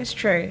looks like? It's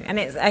true. And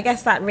I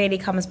guess that really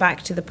comes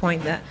back to the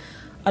point that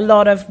a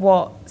lot of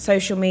what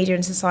social media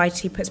and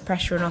society puts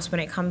pressure on us when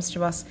it comes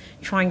to us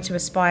trying to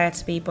aspire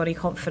to be body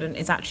confident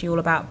is actually all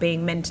about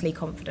being mentally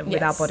confident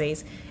with our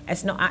bodies.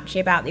 It's not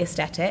actually about the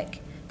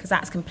aesthetic, because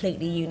that's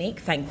completely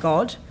unique, thank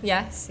God.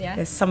 Yes, yeah.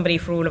 There's somebody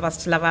for all of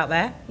us to love out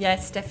there.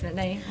 Yes,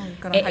 definitely. Oh,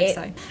 God, I hope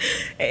so.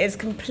 It is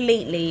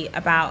completely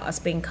about us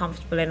being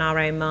comfortable in our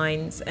own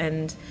minds,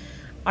 and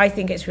I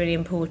think it's really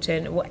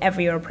important,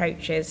 whatever your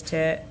approach is,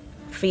 to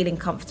feeling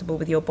comfortable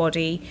with your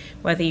body,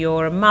 whether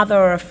you're a mother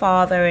or a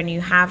father and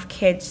you have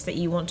kids that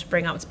you want to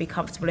bring up to be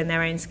comfortable in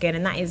their own skin,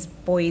 and that is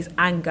boys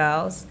and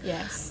girls.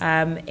 Yes.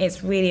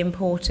 It's really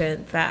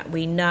important that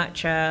we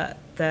nurture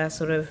the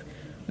sort of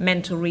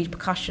mental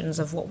repercussions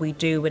of what we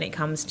do when it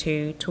comes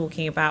to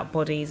talking about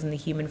bodies and the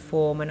human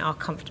form and our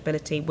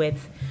comfortability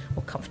with,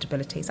 or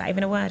comfortability, is that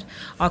even a word?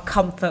 Our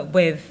comfort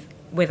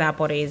with our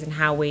bodies and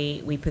how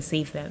we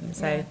perceive them.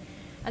 So,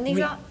 and these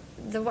are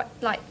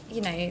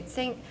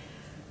think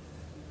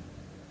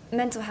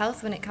mental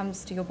health when it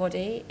comes to your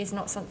body is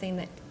not something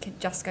that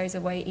just goes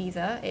away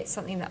either. It's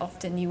something that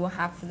often you will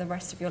have for the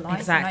rest of your life.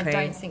 Exactly. And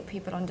I don't think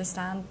people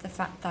understand the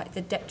fact that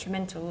the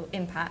detrimental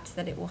impact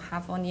that it will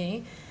have on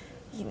you.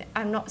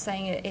 I'm not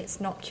saying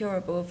it's not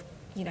curable,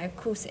 of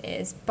course it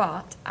is,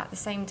 but at the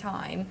same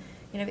time,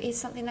 it is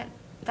something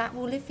that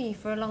will live for you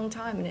for a long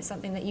time, and it's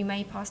something that you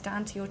may pass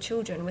down to your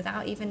children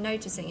without even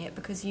noticing it,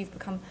 because you've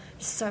become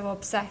so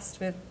obsessed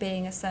with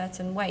being a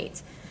certain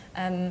weight.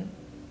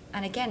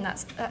 And again,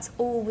 that's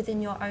all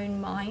within your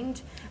own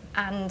mind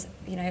and,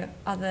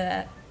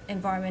 other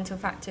environmental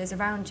factors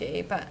around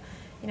you. But,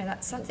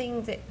 that's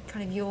something that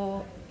kind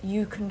of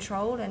you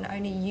control, and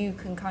only you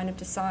can kind of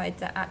decide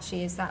that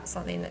actually is that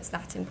something that's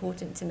that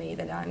important to me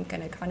that I'm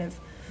going to kind of,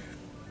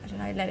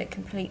 let it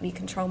completely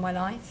control my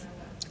life.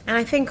 And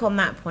I think on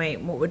that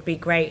point, what would be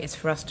great is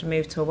for us to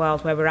move to a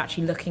world where we're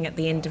actually looking at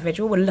the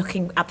individual, we're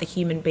looking at the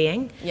human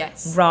being,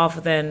 yes,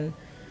 rather than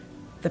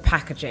the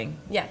packaging.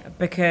 Yeah.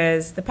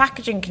 Because the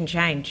packaging can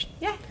change.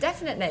 Yeah,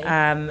 definitely.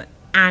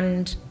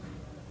 And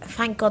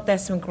thank God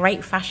there's some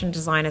great fashion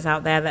designers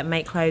out there that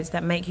make clothes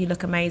that make you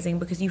look amazing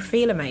because you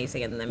feel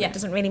amazing in them. Yeah. It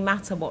doesn't really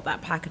matter what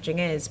that packaging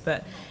is,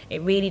 but it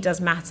really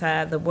does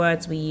matter the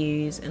words we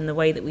use and the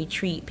way that we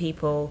treat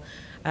people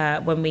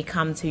when we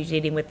come to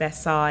dealing with their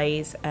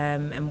size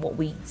and what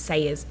we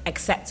say is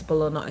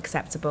acceptable or not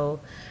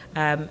acceptable.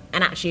 And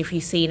actually, if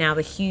you see now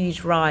the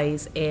huge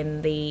rise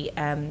in the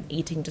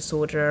eating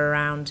disorder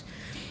around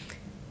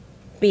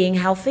being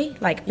healthy,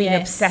 like being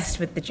obsessed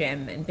with the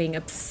gym and being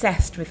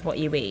obsessed with what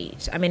you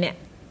eat. I mean,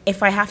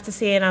 if I have to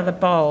see another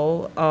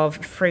bowl of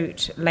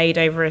fruit laid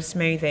over a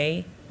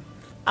smoothie,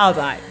 I'll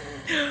die.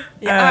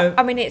 Yeah,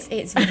 I mean,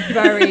 it's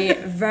very,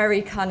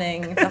 very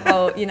cunning, the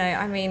whole,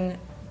 I mean,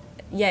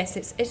 yes,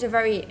 it's a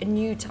very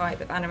new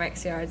type of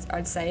anorexia,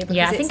 I'd say.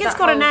 Yeah, I think it's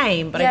got a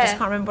name, but I just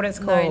can't remember what it's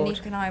called. No,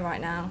 neither can I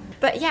right now.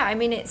 But yeah, I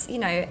mean, it's,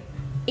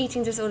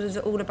 eating disorders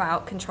are all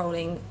about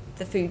controlling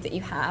the food that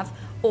you have,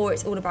 or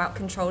it's all about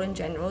control in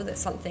general, that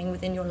something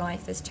within your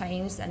life has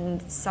changed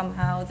and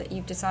somehow that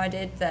you've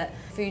decided that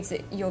foods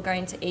that you're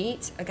going to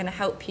eat are going to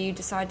help you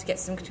decide to get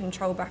some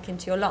control back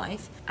into your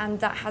life. And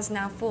that has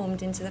now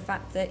formed into the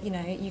fact that,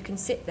 you can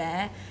sit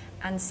there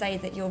and say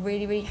that you're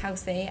really, really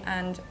healthy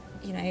and,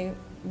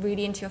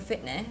 really into your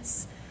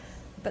fitness.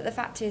 But the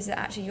fact is that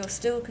actually you're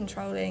still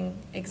controlling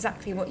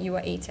exactly what you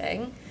are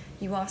eating.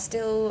 You are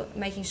still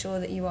making sure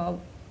that you are,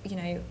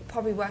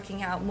 probably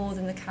working out more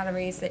than the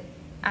calories that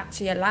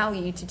actually allow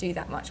you to do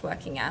that much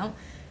working out.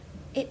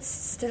 It's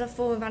still a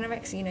form of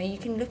anorexia. You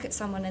can look at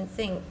someone and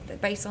think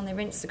that based on their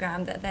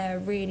Instagram that they're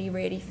really,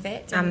 really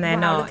fit, and they're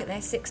wow, not. Look at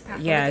their six pack.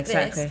 Yeah, look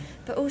at exactly. This.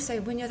 But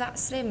also, when you're that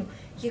slim,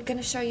 you're going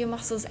to show your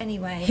muscles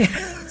anyway.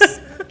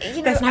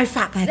 There's no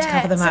fat there to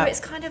cover them up. So it's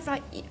kind of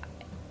like,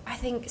 I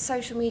think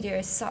social media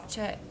is such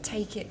a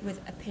take it with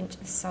a pinch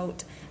of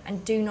salt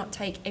and do not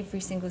take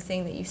every single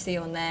thing that you see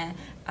on there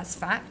as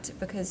fact,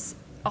 because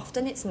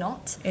often it's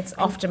not. It's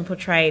often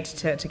portrayed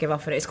to give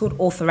off it. It's called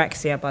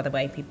orthorexia, by the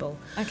way, people.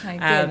 Okay,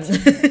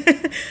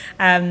 good.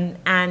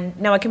 And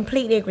no, I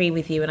completely agree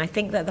with you. And I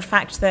think that the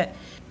fact that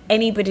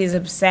anybody's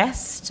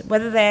obsessed,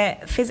 whether they're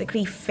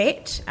physically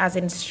fit, as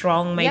in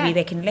strong, maybe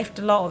they can lift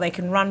a lot or they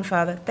can run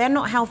further, they're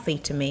not healthy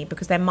to me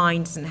because their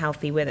mind isn't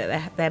healthy with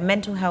it. Their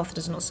mental health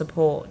does not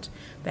support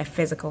their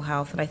physical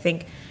health. And I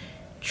think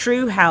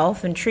true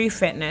health and true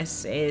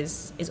fitness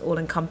is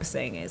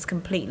all-encompassing. It's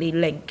completely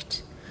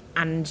linked.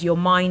 And your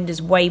mind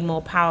is way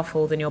more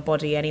powerful than your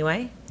body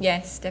anyway.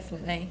 Yes,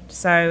 definitely.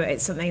 So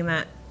it's something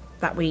that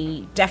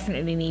we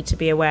definitely need to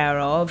be aware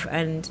of.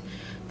 And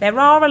there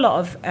are a lot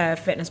of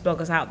fitness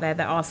bloggers out there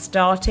that are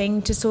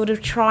starting to sort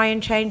of try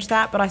and change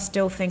that, but I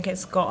still think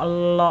it's got a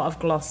lot of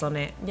gloss on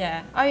it.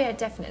 Yeah. Oh, yeah,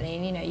 definitely.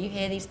 And, you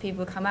hear these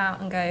people come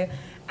out and go,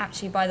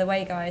 actually, by the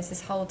way, guys,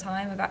 this whole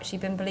time I've actually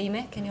been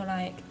bulimic. And you're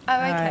like, oh,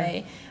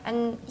 okay.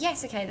 And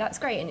yes, okay, that's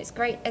great. And it's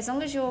great as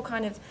long as you're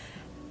kind of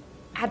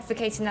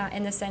advocating that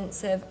in the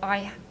sense of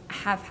I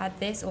have had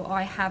this or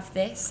I have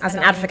this. As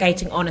in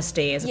advocating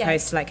honesty as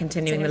opposed to like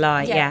continuing the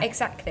lie. Yeah,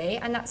 exactly.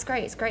 And that's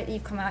great. It's great that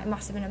you've come out. It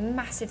must have been a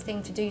massive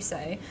thing to do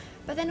so.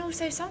 But then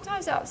also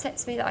sometimes it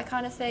upsets me that I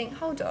kind of think,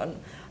 hold on,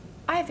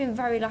 I've been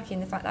very lucky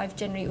in the fact that I've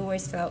generally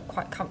always felt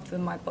quite comfortable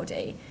in my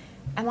body.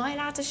 Am I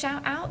allowed to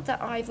shout out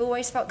that I've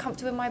always felt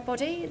comfortable in my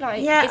body?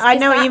 Like, yeah, I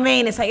know what you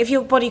mean. It's like if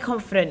you're body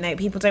confident, like,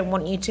 people don't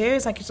want you to.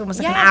 It's like it's almost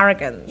like an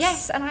arrogance.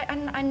 Yes, and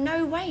I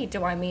no way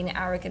do I mean it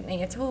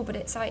arrogantly at all. But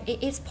it's like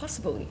it is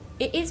possible.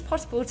 It is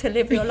possible to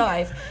live your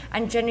life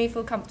and generally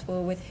feel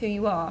comfortable with who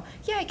you are.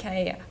 Yeah,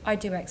 okay, I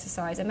do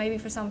exercise, and maybe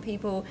for some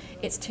people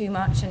it's too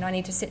much, and I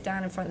need to sit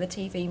down in front of the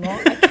TV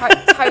more. I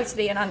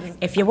totally and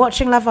understand. If you're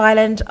watching Love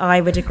Island,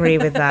 I would agree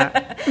with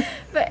that.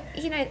 But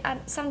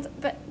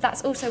but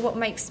that's also what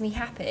makes me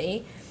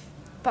happy.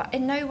 But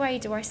in no way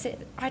do I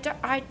sit. I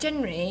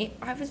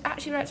was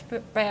actually about to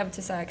be able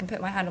to say I can put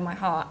my hand on my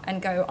heart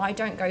and go. I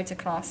don't go to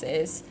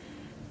classes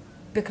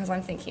because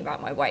I'm thinking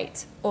about my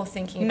weight or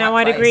thinking. No,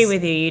 I'd agree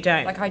with you. You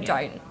don't. Like I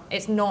don't.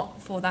 It's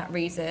not for that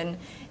reason.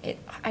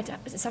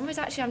 Sometimes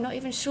actually I'm not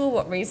even sure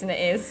what reason it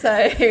is.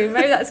 So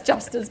maybe that's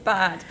just as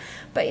bad.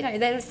 But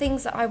there are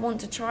things that I want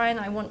to try and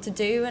I want to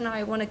do and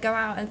I want to go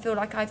out and feel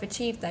like I've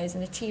achieved those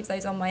and achieve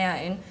those on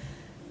my own,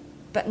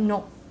 but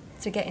not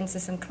to get into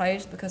some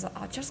clothes because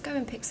I'll just go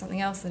and pick something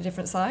else in a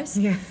different size.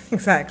 Yeah,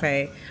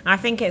 exactly. And I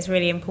think it's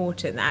really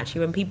important that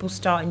actually when people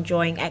start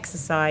enjoying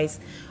exercise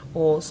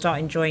or start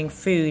enjoying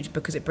food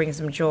because it brings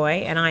them joy,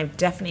 and I've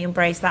definitely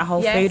embraced that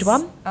whole food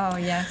one. Oh,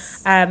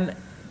 yes.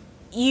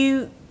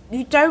 You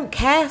don't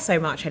care so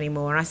much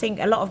anymore. And I think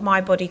a lot of my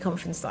body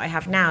confidence that I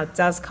have now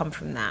does come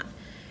from that.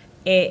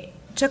 It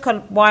took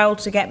a while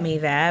to get me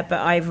there, but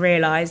I've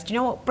realised, you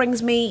know what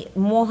brings me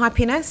more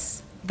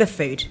happiness? The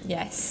food.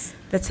 Yes.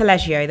 The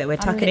Taleggio that we're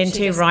tucking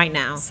into right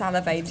now.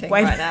 Salivating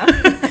right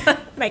now.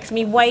 Makes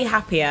me way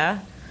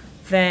happier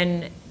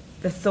than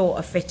the thought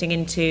of fitting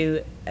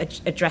into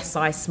a dress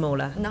size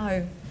smaller.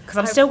 No. Because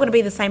I'm still going to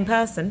be the same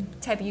person.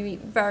 Teb, you eat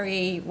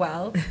very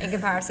well in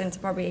comparison to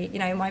probably,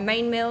 my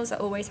main meals are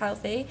always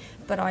healthy,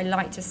 but I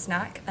like to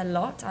snack a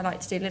lot. I like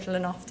to do little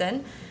and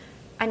often.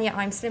 and yet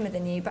I'm slimmer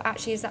than you. But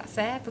actually, is that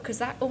fair? Because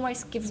that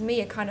almost gives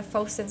me a kind of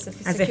false sense of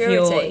As security.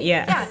 if you're,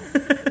 yeah.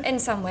 In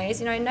some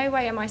ways, in no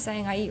way am I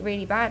saying I eat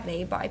really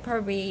badly, but I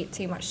probably eat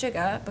too much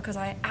sugar because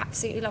I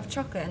absolutely love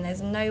chocolate, and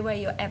there's no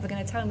way you're ever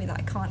going to tell me that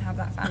I can't have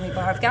that family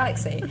bar of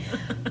Galaxy.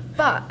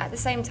 But at the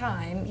same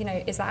time,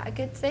 is that a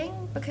good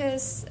thing?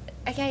 Because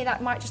okay,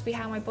 that might just be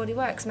how my body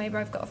works. Maybe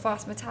I've got a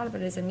fast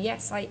metabolism.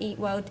 Yes, I eat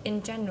well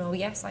in general.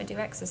 Yes, I do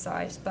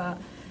exercise, but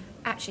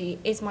actually,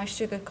 is my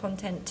sugar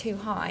content too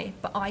high?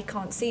 But I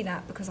can't see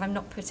that because I'm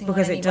not putting on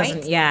any weight. Because it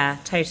doesn't, yeah,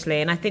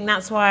 totally. And I think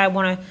that's why I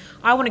want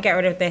to get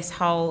rid of this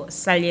whole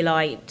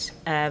cellulite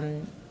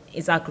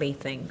is ugly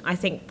thing. I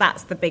think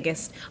that's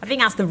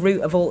the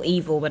root of all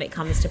evil when it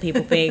comes to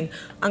people being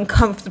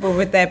uncomfortable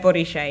with their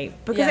body shape,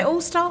 because it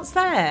all starts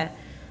there.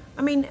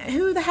 I mean,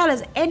 who the hell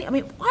is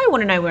I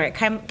want to know where it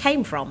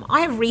came from.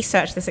 I have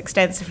researched this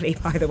extensively,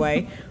 by the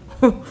way.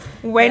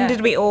 When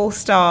did we all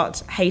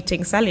start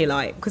hating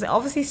cellulite? Because it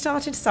obviously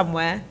started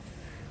somewhere.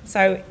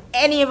 So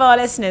any of our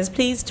listeners,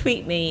 please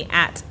tweet me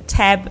at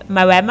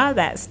TebMoema,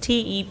 that's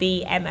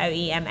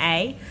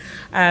TEBMOEMA.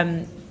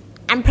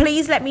 And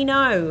please let me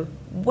know,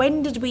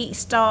 when did we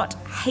start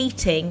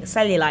hating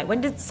cellulite?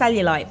 When did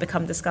cellulite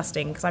become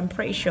disgusting? Because I'm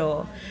pretty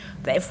sure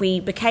that if we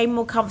became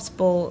more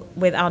comfortable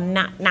with our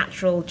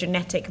natural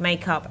genetic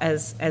makeup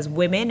as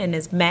women and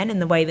as men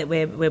and the way that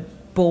we're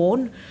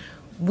born,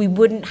 we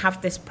wouldn't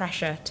have this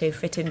pressure to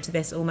fit into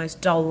this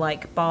almost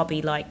doll-like,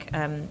 Barbie-like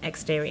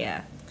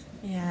exterior.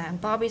 Yeah, and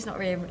Barbie's not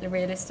really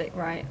realistic,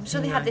 right? I'm sure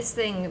they had this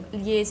thing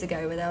years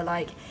ago where they were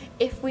like,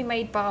 if we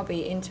made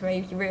Barbie into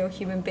a real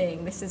human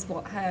being, this is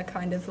what her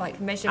kind of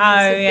measurements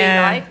would be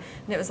like.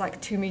 And it was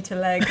 2 meter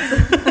legs,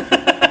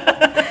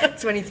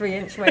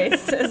 23-inch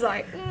waist. It was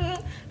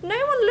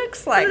no one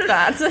looks like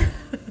that.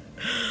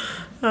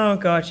 Oh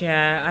God,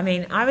 yeah. I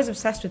mean, I was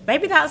obsessed with.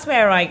 Maybe that's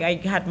where I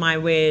had my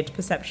weird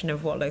perception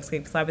of what looks good,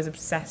 because I was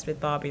obsessed with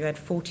Barbie. I had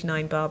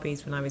 49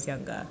 Barbies when I was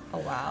younger. Oh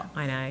wow.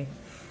 I know.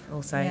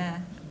 Also,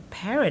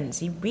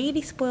 parents, you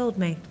really spoiled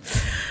me.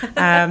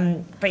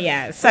 But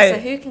yeah, so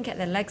who can get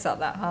their legs up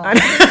that hard?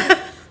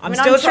 I'm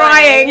still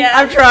trying. Yeah.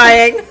 I'm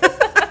trying.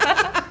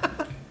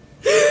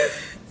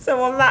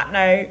 So on that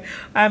note,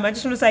 I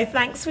just want to say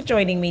thanks for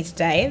joining me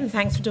today, and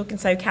thanks for talking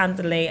so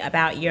candidly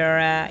about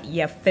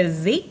your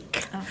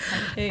physique. Oh,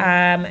 thank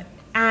you.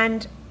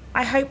 And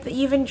I hope that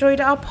you've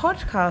enjoyed our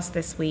podcast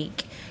this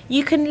week.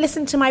 You can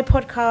listen to my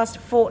podcast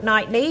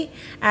fortnightly.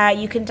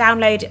 You can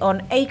download it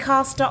on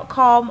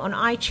acast.com, on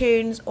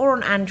iTunes, or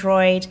on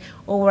Android,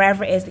 or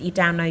wherever it is that you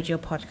download your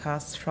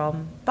podcasts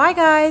from. Bye,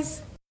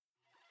 guys.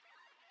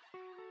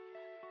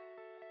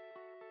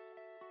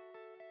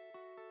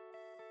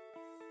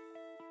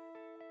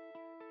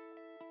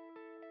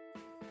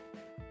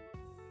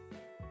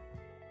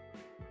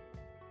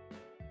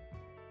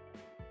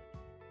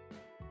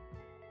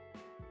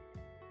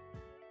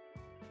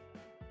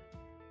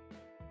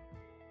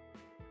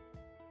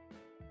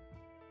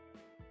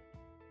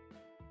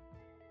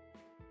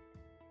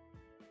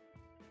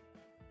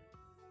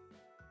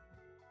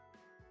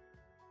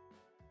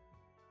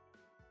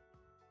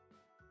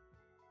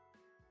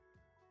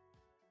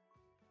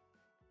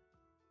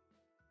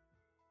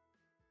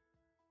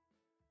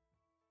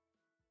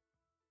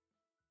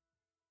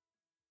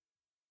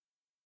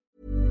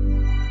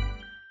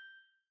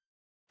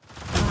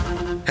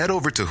 Head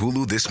over to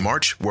Hulu this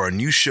March, where our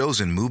new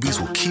shows and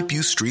movies will keep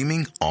you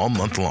streaming all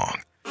month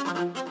long.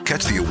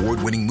 Catch the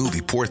award-winning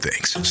movie Poor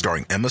Things,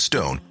 starring Emma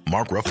Stone,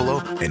 Mark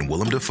Ruffalo, and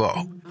Willem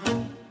Dafoe.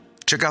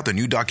 Check out the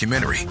new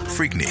documentary,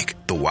 Freaknik,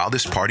 The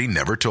Wildest Party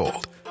Never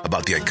Told,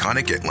 about the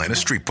iconic Atlanta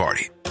Street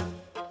Party.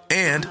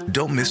 And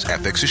don't miss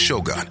FX's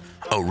Shogun,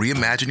 a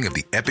reimagining of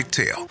the epic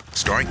tale,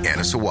 starring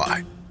Anna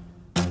Sawai.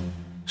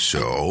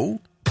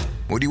 So,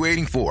 what are you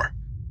waiting for?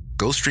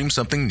 Go stream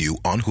something new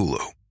on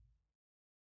Hulu.